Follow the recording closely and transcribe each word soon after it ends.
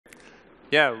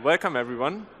Yeah, welcome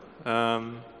everyone.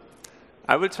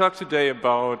 I will talk today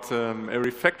about a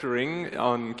refactoring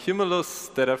on Cumulus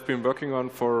that I've been working on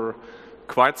for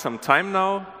quite some time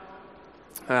now.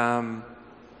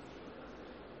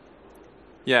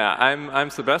 Yeah, I'm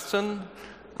Sebastian.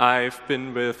 I've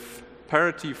been with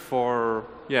Parity for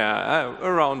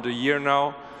around a year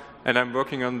now, and I'm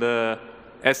working on the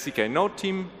SDK Node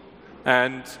team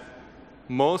and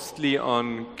mostly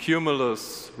on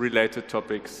Cumulus-related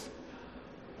topics.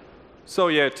 So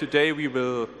yeah, today we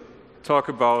will talk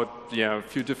about a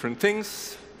few different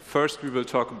things. First, we will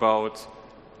talk about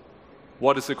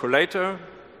what is a collator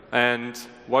and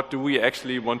what do we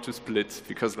actually want to split.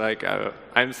 Because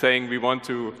I'm saying we want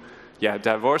to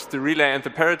divorce the relay and the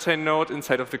parachain node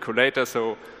inside of the collator.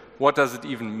 So what does it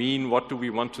even mean? What do we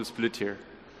want to split here?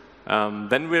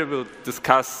 Then we will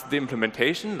discuss the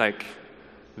implementation, like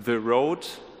the road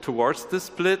towards the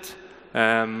split.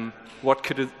 What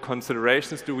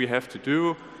considerations do we have to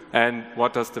do, and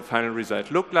what does the final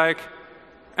result look like?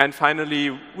 And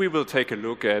finally, we will take a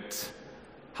look at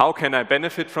how can I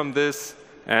benefit from this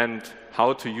and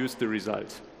how to use the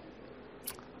result.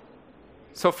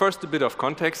 So first, a bit of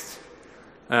context.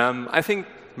 I think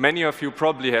many of you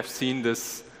probably have seen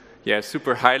this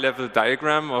super high-level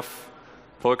diagram of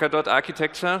Polkadot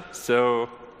architecture. So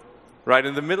right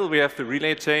in the middle, we have the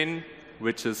relay chain,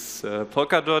 which is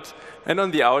Polkadot. And on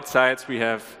the outsides, we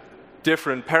have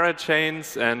different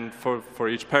parachains. And for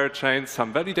each parachain,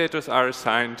 some validators are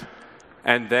assigned.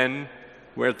 And then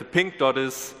where the pink dot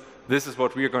is, this is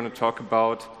what we're going to talk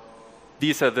about.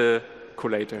 These are the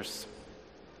collators.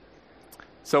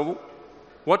 So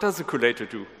what does a collator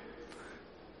do?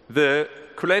 The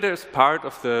collator is part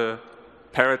of the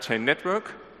parachain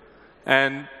network.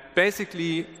 And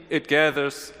basically, it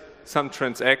gathers some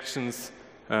transactions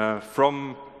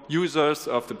from users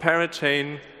of the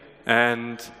parachain,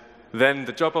 and then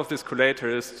the job of this collator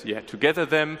is to gather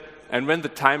them, and when the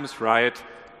time is right,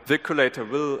 the collator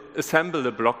will assemble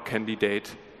a block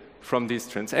candidate from these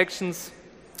transactions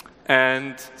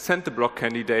and send the block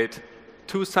candidate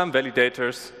to some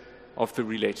validators of the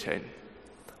relay chain.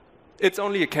 It's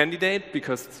only a candidate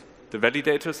because the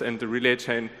validators and the relay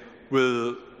chain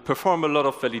will perform a lot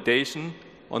of validation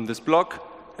on this block,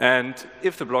 and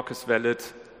if the block is valid,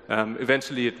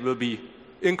 eventually it will be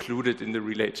included in the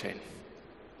relay chain.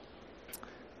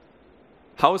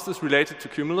 How is this related to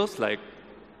Cumulus? Like,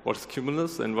 what is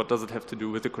Cumulus and what does it have to do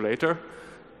with the collator?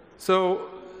 So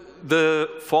the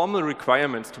formal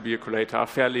requirements to be a collator are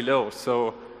fairly low.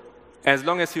 So as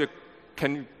long as you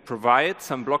can provide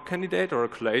some block candidate or a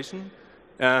collation,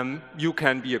 you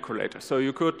can be a collator. So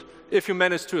you could, if you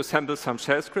manage to assemble some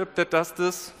shell script that does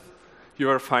this, you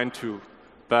are fine too.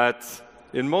 But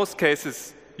in most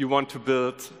cases, you want to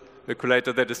build a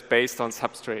collator that is based on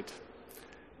substrate.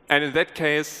 And in that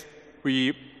case,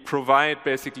 we provide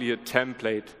basically a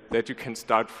template that you can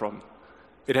start from.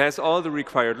 It has all the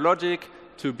required logic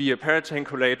to be a parachain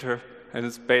collator, and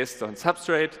it's based on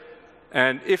substrate.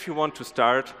 And if you want to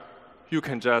start, you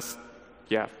can just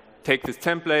take this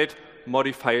template,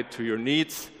 modify it to your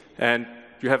needs, and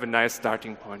you have a nice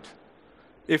starting point.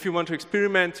 If you want to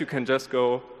experiment, you can just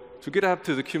go to GitHub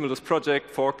to the Cumulus project,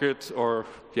 fork it, or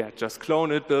just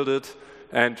clone it, build it,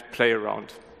 and play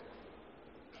around.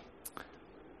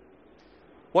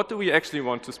 What do we actually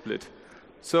want to split?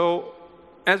 So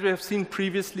as we have seen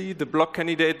previously, the block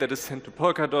candidate that is sent to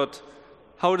Polkadot,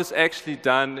 how it is actually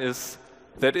done is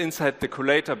that inside the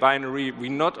collator binary, we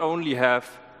not only have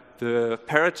the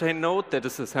parachain node that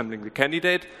is assembling the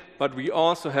candidate, but we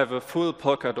also have a full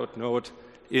Polkadot node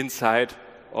inside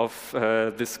of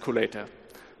this collator.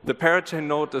 The parachain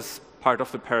node is part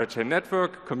of the parachain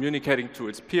network, communicating to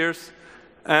its peers,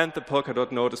 and the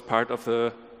Polkadot node is part of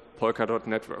the Polkadot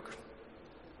network.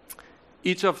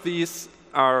 Each of these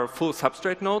are full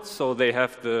substrate nodes, so they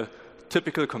have the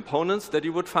typical components that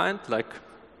you would find, like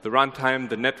the runtime,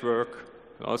 the network,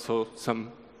 and also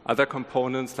some other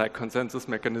components like consensus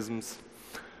mechanisms.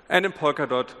 And in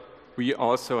Polkadot, we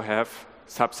also have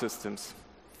subsystems.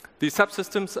 These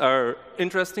subsystems are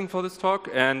interesting for this talk,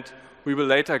 and we will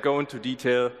later go into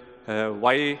detail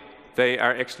why they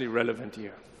are actually relevant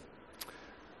here.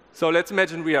 So let's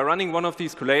imagine we are running one of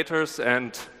these collators,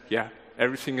 and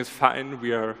everything is fine.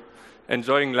 We are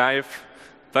enjoying life.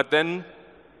 But then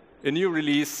a new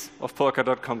release of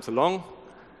Polkadot comes along,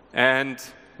 and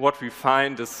what we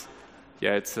find is,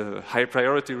 it's a high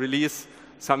priority release.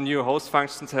 Some new host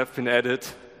functions have been added,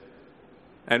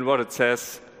 and what it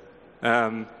says,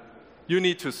 you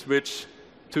need to switch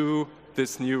to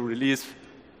this new release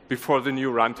before the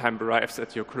new runtime arrives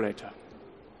at your collator.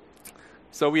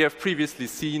 So we have previously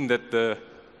seen that the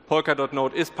Polkadot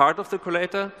node is part of the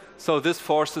collator, so this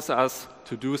forces us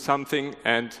to do something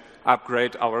and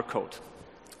upgrade our code.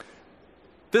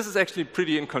 This is actually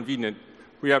pretty inconvenient.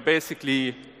 We are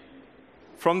basically,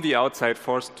 from the outside,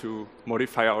 forced to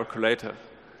modify our collator.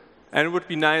 And it would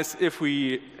be nice if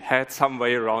we had some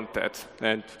way around that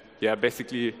and yeah,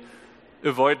 basically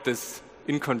avoid this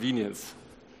inconvenience.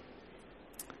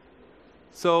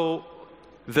 So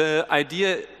the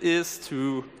idea is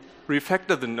to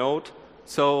refactor the node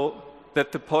so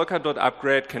that the Polkadot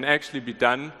upgrade can actually be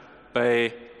done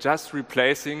by just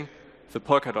replacing the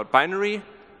Polkadot binary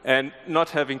and not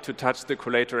having to touch the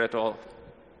collator at all.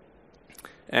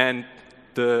 And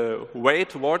the way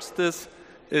towards this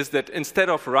is that instead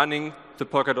of running the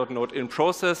Polkadot node in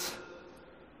process,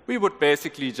 we would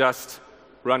basically just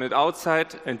run it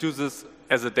outside and use this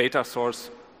as a data source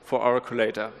for our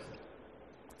collator.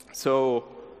 So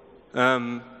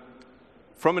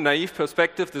from a naive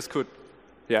perspective, this could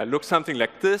look something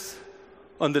like this.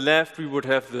 On the left, we would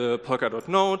have the Polkadot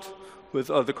node with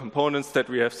all the components that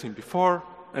we have seen before.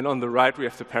 And on the right, we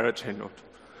have the Parachain node.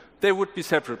 They would be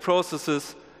separate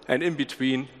processes. And in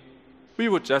between, we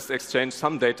would just exchange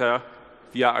some data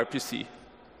via RPC.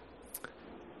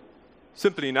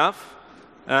 Simple enough.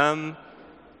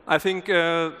 I think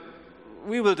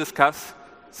we will discuss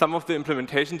some of the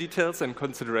implementation details and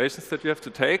considerations that we have to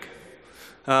take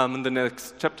in the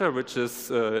next chapter, which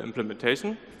is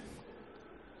implementation.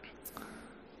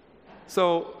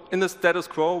 So in the status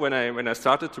quo, when I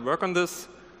started to work on this,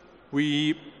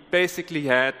 we basically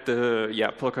had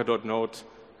the Polkadot node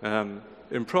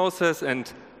in process,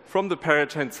 and from the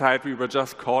Parachain side, we were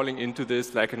just calling into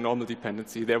this like a normal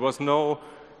dependency. There was no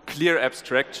clear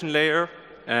abstraction layer,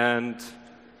 and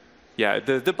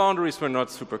the boundaries were not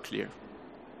super clear.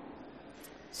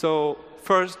 So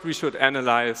first, we should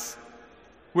analyze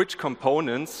which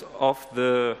components of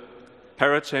the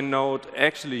Parachain node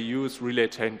actually use relay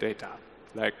chain data.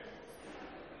 Like,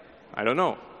 I don't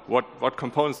know, what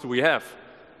components do we have?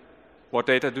 What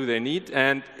data do they need?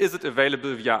 And is it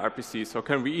available via RPC? So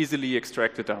can we easily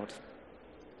extract it out?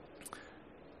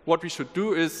 What we should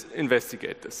do is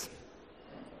investigate this.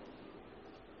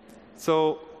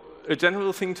 So a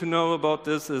general thing to know about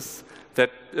this is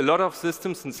that a lot of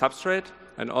systems in Substrate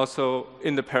and also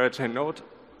in the Parachain node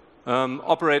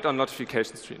operate on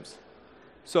notification streams.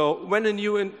 So when a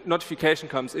new notification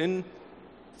comes in,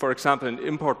 for example, an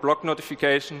import block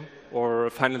notification or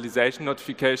a finalization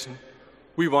notification,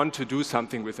 we want to do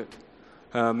something with it.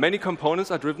 Many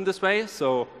components are driven this way,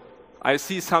 so I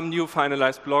see some new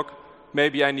finalized block.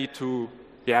 Maybe I need to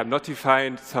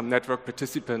notify some network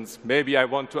participants. Maybe I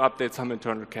want to update some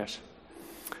internal cache.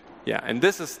 And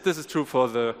this is true for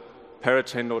the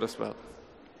Parachain node as well.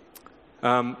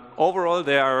 Overall,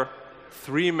 there are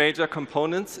 3 major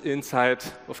components inside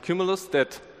of Cumulus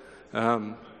that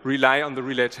rely on the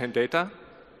relay chain data.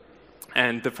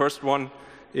 And the first one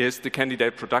is the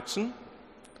candidate production.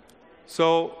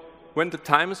 So when the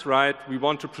time is right, we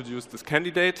want to produce this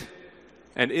candidate.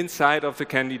 And inside of the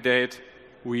candidate,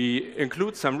 we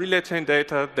include some relay chain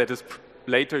data that is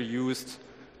later used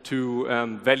to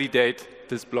validate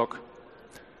this block.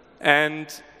 And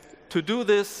to do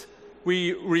this,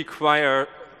 we require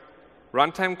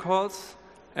runtime calls.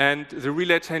 And the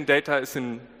relay chain data is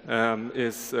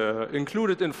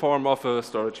included in form of a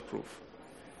storage proof.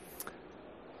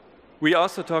 We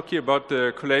also talk here about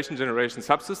the collation generation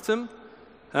subsystem.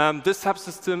 This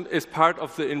subsystem is part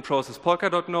of the in-process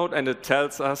Polkadot node, and it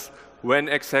tells us when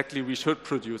exactly we should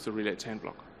produce a relay chain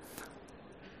block.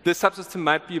 This subsystem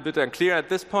might be a bit unclear at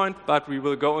this point, but we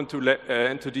will go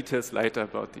into details later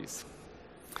about these.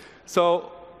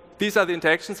 So these are the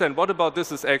interactions, and what about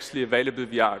this is actually available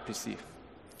via RPC.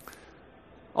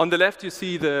 On the left, you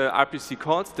see the RPC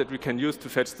calls that we can use to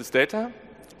fetch this data.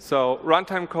 So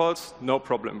runtime calls, no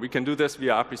problem. We can do this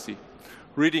via RPC.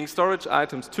 Reading storage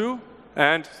items too,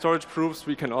 and storage proofs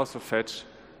we can also fetch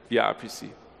via RPC.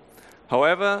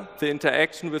 However, the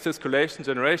interaction with this collation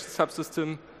generation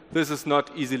subsystem, this is not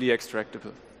easily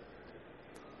extractable.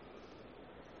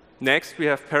 Next, we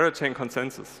have Parachain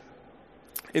consensus.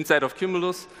 Inside of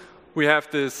Cumulus, we have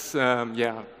this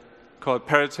called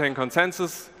Parachain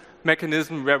consensus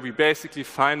mechanism where we basically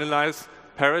finalize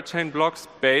Parachain blocks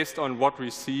based on what we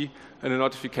see in a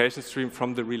notification stream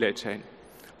from the relay chain.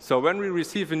 So when we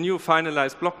receive a new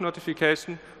finalized block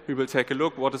notification, we will take a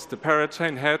look what is the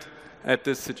Parachain head at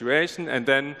this situation, and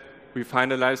then we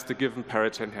finalize the given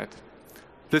Parachain head.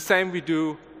 The same we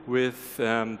do with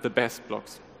the best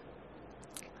blocks.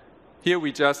 Here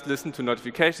we just listen to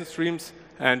notification streams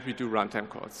and we do runtime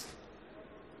calls.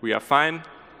 We are fine.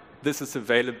 This is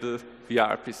available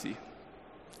via RPC.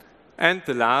 And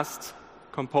the last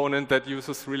component that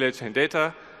uses relay chain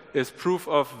data is proof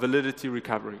of validity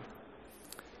recovery.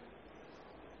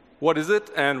 What is it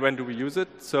and when do we use it?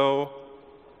 So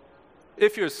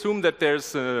if you assume that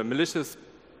there's a malicious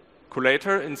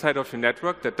collator inside of your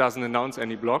network that doesn't announce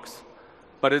any blocks,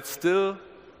 but it still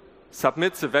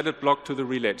submits a valid block to the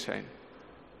relay chain,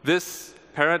 this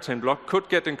parachain block could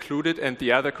get included and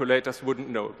the other collators wouldn't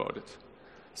know about it.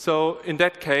 So in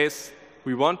that case,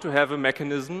 we want to have a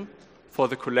mechanism for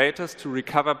the collators to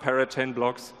recover parachain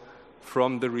blocks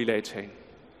from the relay chain.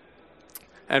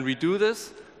 And we do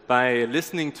this by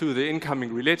listening to the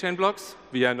incoming relay chain blocks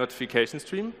via notification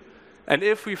stream. And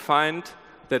if we find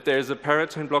that there's a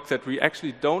parachain block that we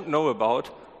actually don't know about,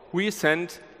 we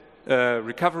send a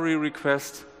recovery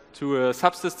request to a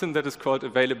subsystem that is called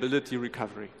availability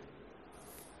recovery.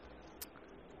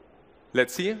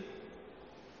 Let's see.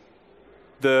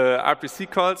 The RPC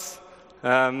calls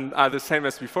are the same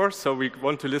as before, so we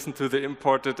want to listen to the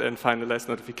imported and finalized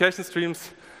notification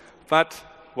streams. But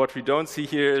what we don't see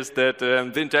here is that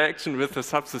the interaction with the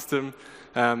subsystem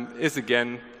is,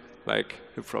 again, like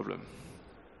a problem.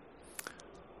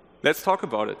 Let's talk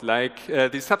about it. Like the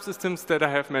subsystems that I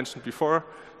have mentioned before,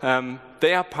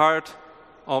 they are part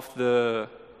of the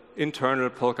internal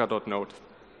Polkadot node.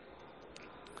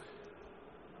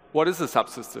 What is a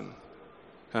subsystem?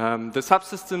 The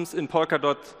subsystems in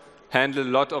Polkadot handle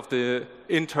a lot of the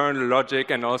internal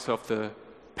logic and also of the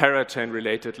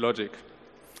parachain-related logic.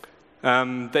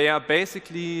 They are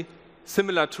basically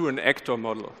similar to an actor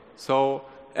model. So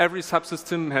every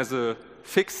subsystem has a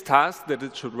fixed task that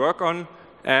it should work on,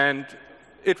 and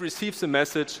it receives a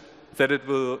message that it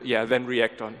will then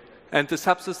react on. And the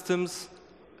subsystems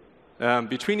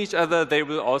between each other, they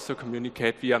will also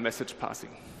communicate via message passing.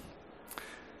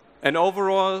 And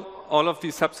overall, all of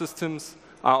these subsystems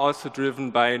are also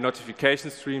driven by notification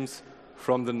streams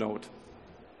from the node.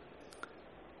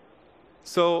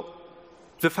 So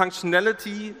the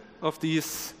functionality of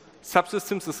these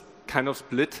subsystems is kind of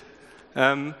split.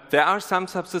 There are some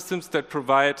subsystems that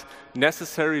provide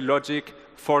necessary logic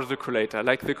for the collator,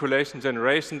 like the collation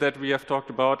generation that we have talked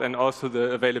about, and also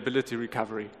the availability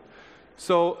recovery.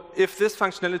 So if this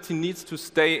functionality needs to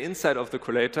stay inside of the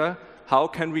collator, how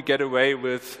can we get away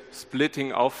with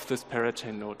splitting off this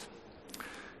parachain node?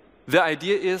 The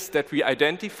idea is that we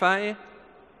identify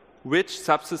which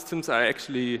subsystems are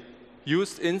actually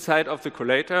used inside of the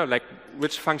collator, like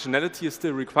which functionality is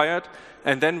still required,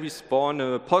 and then we spawn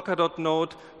a Polkadot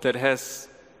node that has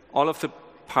all of the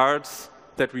parts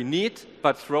that we need,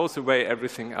 but throws away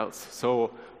everything else.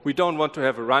 So we don't want to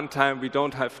have a runtime, we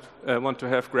don't want to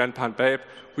have grandpa and babe,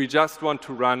 we just want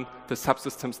to run the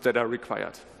subsystems that are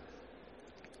required.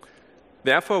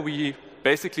 Therefore, we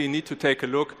basically need to take a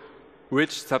look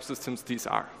which subsystems these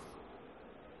are.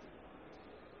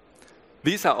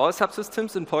 These are all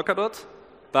subsystems in Polkadot,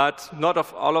 but not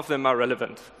all of them are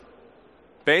relevant.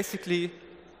 Basically,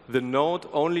 the node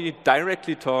only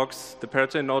directly talks, the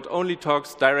parachain node only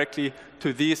talks directly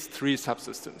to these three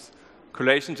subsystems: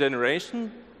 collation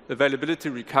generation, availability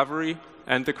recovery,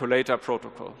 and the collator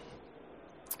protocol.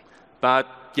 But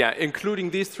yeah,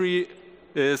 including these three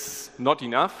is not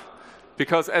enough,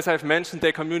 because as I've mentioned,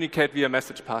 they communicate via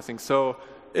message passing. So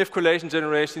if collation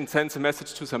generation sends a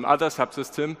message to some other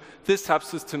subsystem, this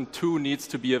subsystem too needs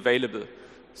to be available.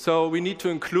 So we need to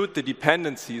include the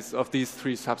dependencies of these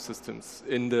three subsystems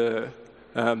in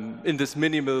this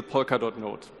minimal Polkadot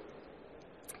node.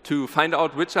 To find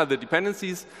out which are the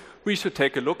dependencies, we should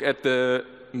take a look at the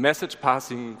message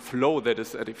passing flow that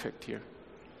is at effect here.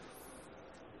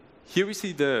 Here we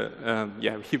see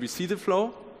the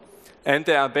flow, and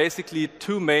there are basically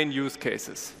two main use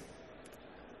cases.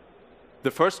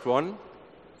 The first one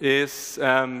is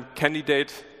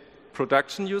candidate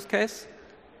production use case.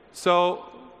 So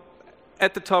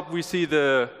at the top, we see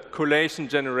the collation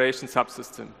generation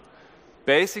subsystem.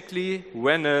 Basically,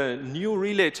 when a new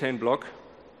relay chain block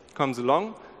comes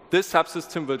along, this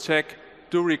subsystem will check,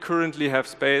 do we currently have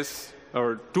space,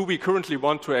 or do we currently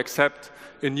want to accept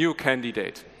a new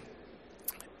candidate?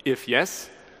 If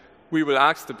yes, we will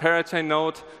ask the Parachain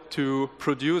node to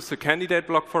produce a candidate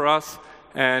block for us,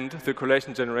 and the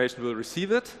collation generation will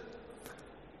receive it.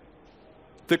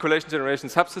 The collation generation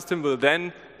subsystem will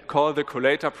then call the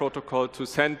collator protocol to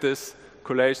send this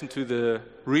collation to the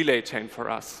relay chain for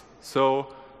us.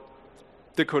 So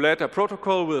the collator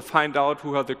protocol will find out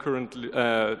who are the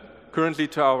currently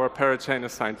to our parachain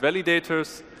assigned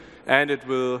validators, and it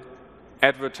will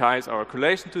advertise our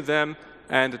collation to them,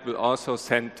 and it will also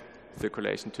send the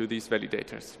collation to these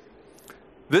validators.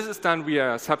 This is done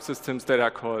via subsystems that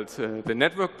are called the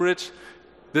network bridge.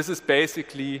 This is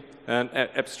basically an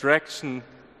abstraction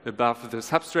above the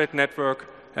substrate network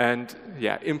and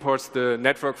imports the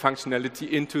network functionality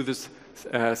into this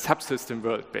subsystem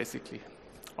world, basically.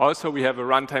 Also, we have a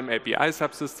runtime API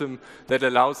subsystem that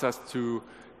allows us to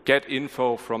get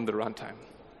info from the runtime.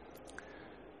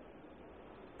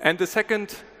 And the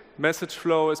second message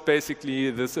flow is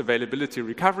basically this availability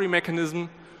recovery mechanism.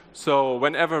 So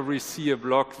whenever we see a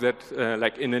block that,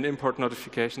 like in an import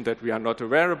notification that we are not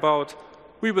aware about,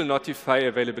 we will notify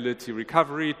availability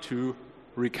recovery to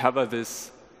recover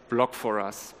this block for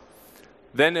us.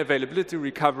 Then availability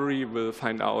recovery will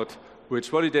find out which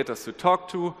validators to talk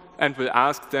to and will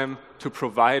ask them to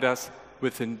provide us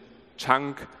with a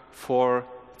chunk for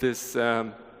this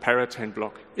parachain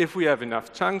block. If we have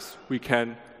enough chunks, we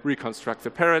can reconstruct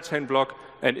the parachain block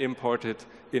and import it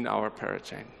in our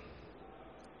parachain.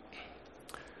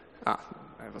 I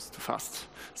was too fast.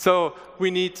 So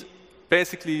we need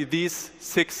basically these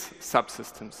 6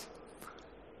 subsystems.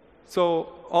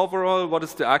 So overall, what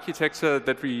is the architecture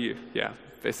that we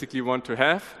basically want to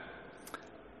have?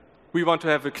 We want to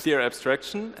have a clear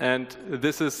abstraction, and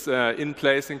this is in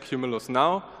place in Cumulus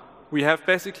now. We have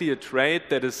basically a trait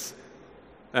that is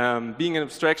being an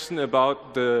abstraction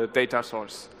about the data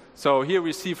source. So here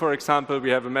we see, for example, we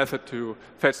have a method to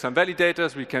fetch some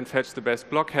validators. We can fetch the best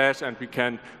block hash, and we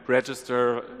can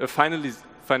register a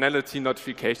finality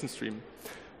notification stream.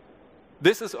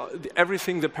 This is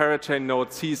everything the Parachain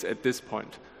node sees at this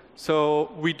point.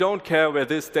 So we don't care where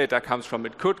this data comes from.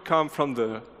 It could come from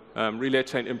the relay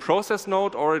chain in process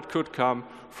node, or it could come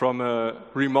from a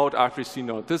remote RPC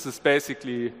node. This is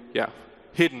basically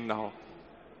hidden now.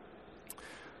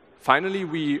 Finally,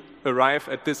 we arrive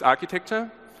at this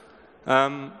architecture.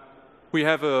 We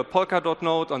have a Polkadot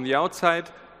node on the outside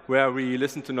where we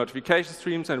listen to notification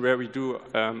streams and where we do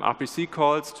RPC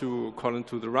calls to call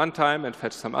into the runtime and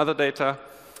fetch some other data.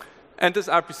 And this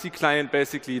RPC client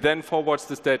basically then forwards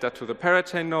this data to the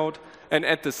Parachain node, and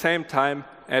at the same time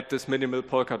add this minimal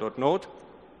Polkadot node,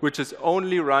 which is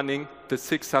only running the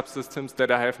 6 subsystems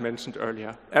that I have mentioned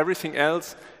earlier. Everything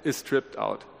else is stripped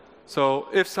out. So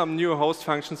if some new host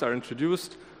functions are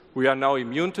introduced, we are now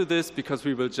immune to this because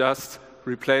we will just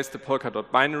replace the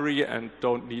Polkadot binary and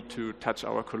don't need to touch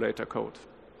our collator code.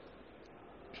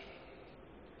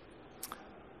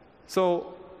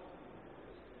 So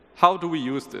how do we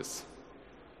use this?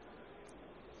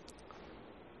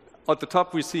 At the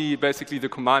top, we see basically the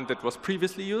command that was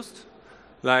previously used.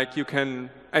 Like you can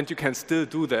still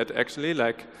do that, actually.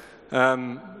 Like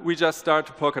we just start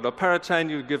a Polkadot parachain.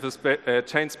 You give a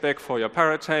chain spec for your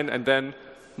parachain, and then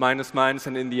minus,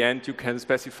 and in the end, you can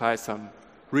specify some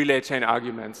relay chain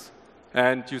arguments.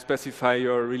 And you specify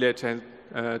your relay chain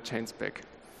spec.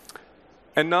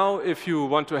 And now, if you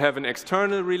want to have an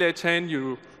external relay chain,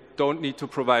 you don't need to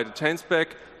provide a chain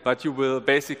spec, but you will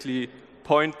basically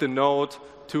point the node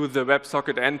to the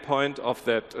WebSocket endpoint of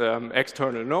that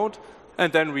external node,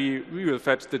 and then we will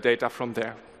fetch the data from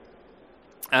there.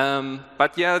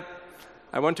 But yeah,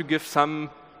 I want to give some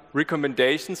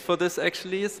recommendations for this,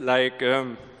 actually. Like,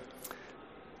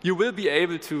 you will be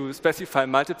able to specify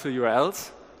multiple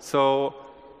URLs, so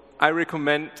I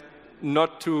recommend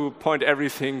not to point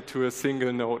everything to a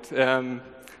single node.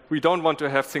 We don't want to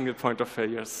have single point of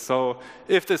failures. So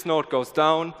if this node goes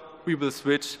down, we will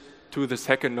switch to the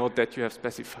second node that you have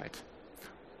specified.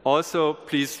 Also,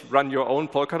 please run your own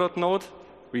Polkadot node.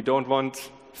 We don't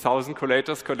want 1,000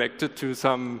 collators connected to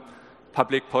some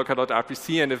public Polkadot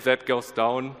RPC, and if that goes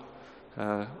down,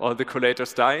 all the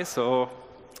collators die. So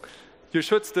you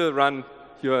should still run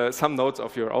some nodes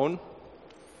of your own.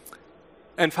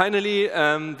 And finally,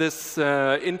 this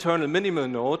internal minimal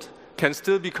node can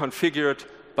still be configured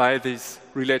by these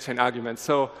relay chain arguments.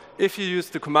 So if you use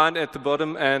the command at the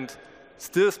bottom and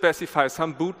still specify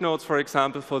some boot nodes, for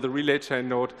example, for the relay chain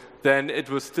node, then it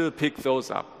will still pick those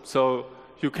up. So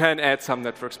you can add some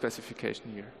network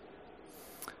specification here.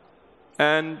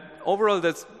 And overall,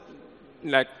 this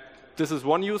is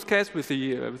one use case with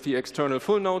the external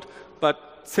full node.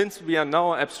 But since we are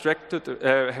now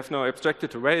have now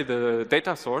abstracted away the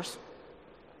data source,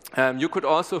 you could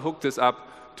also hook this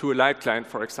up to a light client,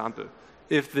 for example.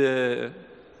 If the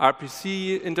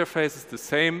RPC interface is the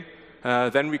same,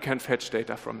 then we can fetch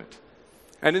data from it.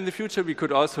 And in the future, we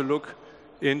could also look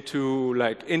into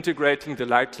integrating the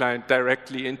light client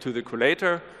directly into the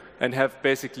collator and have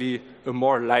basically a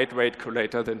more lightweight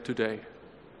collator than today.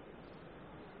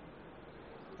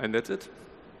 And that's it.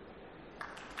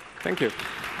 Thank you.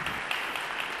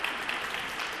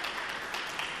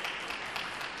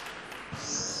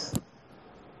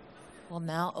 We'll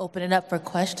now open it up for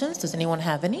questions. Does anyone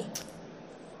have any?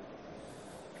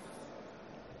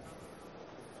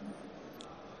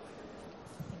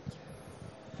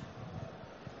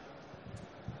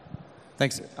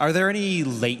 Thanks. Are there any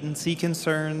latency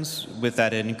concerns with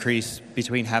that increase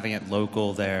between having it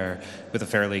local there with a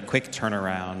fairly quick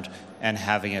turnaround and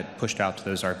having it pushed out to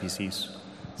those RPCs?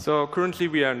 So currently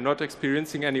we are not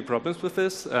experiencing any problems with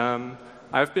this.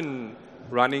 I've been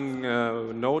running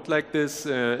a node like this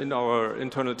in our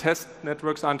internal test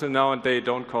networks until now, and they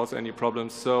don't cause any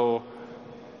problems. So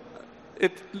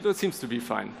it seems to be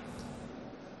fine.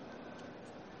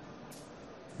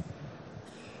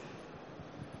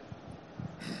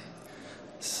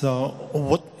 So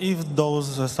what if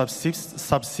those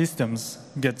subsystems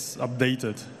gets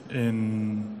updated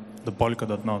in the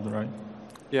Polkadot node, right?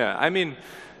 Yeah, I mean,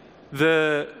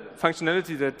 the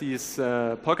functionality that these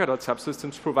Polkadot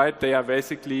subsystems provide, they are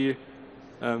basically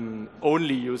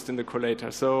only used in the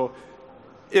collator. So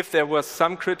if there was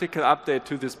some critical update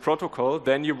to this protocol,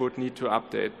 then you would need to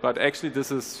update. But actually,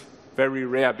 this is very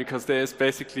rare because there is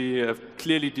basically a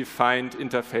clearly defined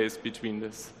interface between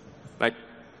this. Like,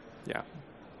 yeah.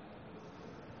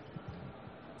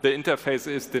 The interface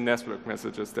is the network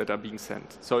messages that are being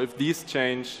sent. So if these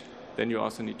change, then you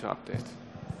also need to update.